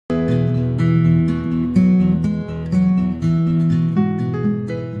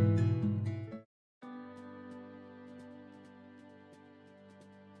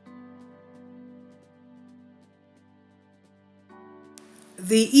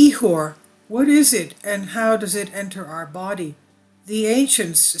The Ichor, what is it and how does it enter our body? The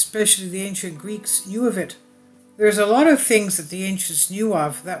ancients, especially the ancient Greeks, knew of it. There's a lot of things that the ancients knew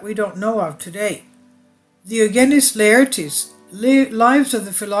of that we don't know of today. Diogenes Laertes, Lives of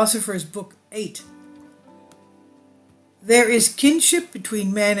the Philosophers, Book 8. There is kinship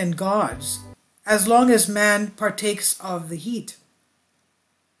between men and gods, as long as man partakes of the heat.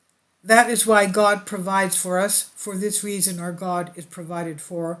 That is why God provides for us. For this reason our God is provided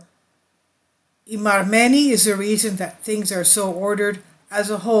for. Imarmeni is the reason that things are so ordered as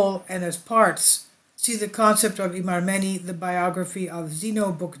a whole and as parts. See the concept of Imarmeni, the biography of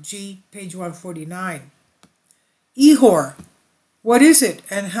Zeno, Book G, page 149. Ichor, what is it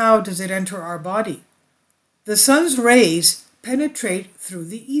and how does it enter our body? The sun's rays penetrate through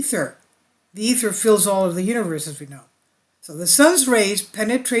the ether. The ether fills all of the universe, as we know. So the sun's rays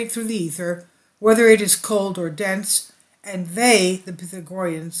penetrate through the ether, whether it is cold or dense, and they, the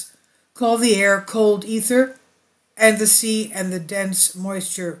Pythagoreans, call the air cold ether, and the sea and the dense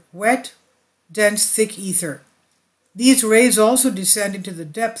moisture wet, dense, thick ether. These rays also descend into the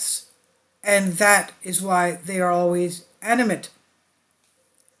depths, and that is why they are always animate.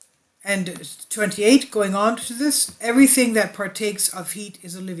 And 28, going on to this, everything that partakes of heat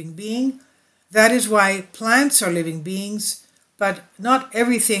is a living being. That is why plants are living beings, but not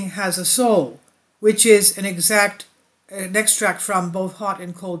everything has a soul, which is an extract from both hot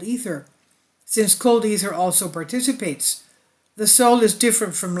and cold ether, since cold ether also participates. The soul is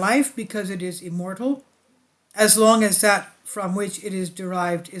different from life because it is immortal, as long as that from which it is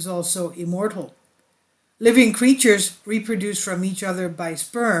derived is also immortal. Living creatures reproduce from each other by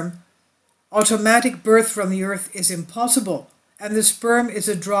sperm. Automatic birth from the earth is impossible, and the sperm is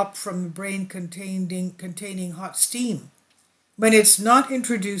a drop from the brain containing hot steam. When it's not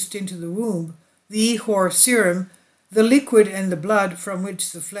introduced into the womb, the Ichor serum, the liquid and the blood from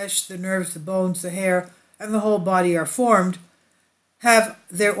which the flesh, the nerves, the bones, the hair, and the whole body are formed, have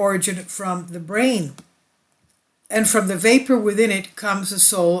their origin from the brain. And from the vapor within it comes the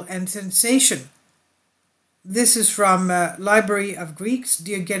soul and sensation. This is from Library of Greeks,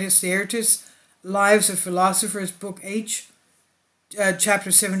 Diogenes Laertes, Lives of Philosophers, Book H,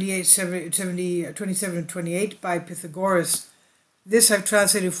 chapter 78, 27 and 28 by Pythagoras. This I've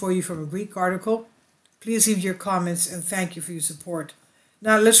translated for you from a Greek article. Please leave your comments and thank you for your support.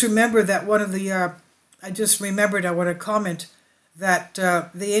 Now let's remember that one of the, I just remembered I want to comment that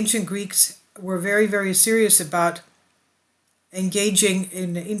the ancient Greeks were very, very serious about engaging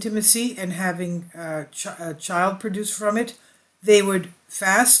in intimacy and having a child produced from it. They would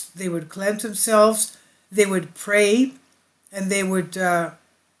fast, they would cleanse themselves, they would pray, and they would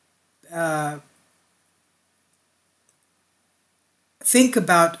think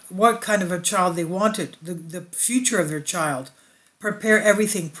about what kind of a child they wanted, the future of their child, prepare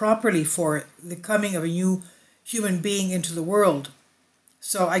everything properly for it, the coming of a new human being into the world.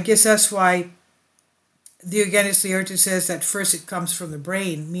 So I guess that's why Diogenes Laertes says that first it comes from the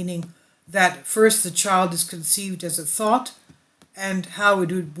brain, meaning that first the child is conceived as a thought and how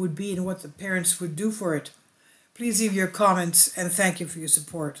it would be and what the parents would do for it. Please leave your comments and thank you for your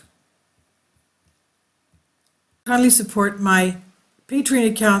support. Kindly support my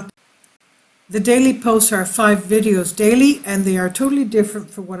Patreon account. The daily posts are 5 videos daily and they are totally different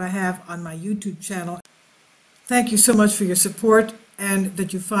from what I have on my YouTube channel. Thank you so much for your support and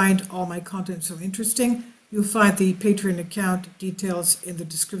that you find all my content so interesting. You'll find the Patreon account details in the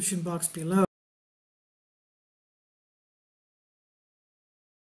description box below.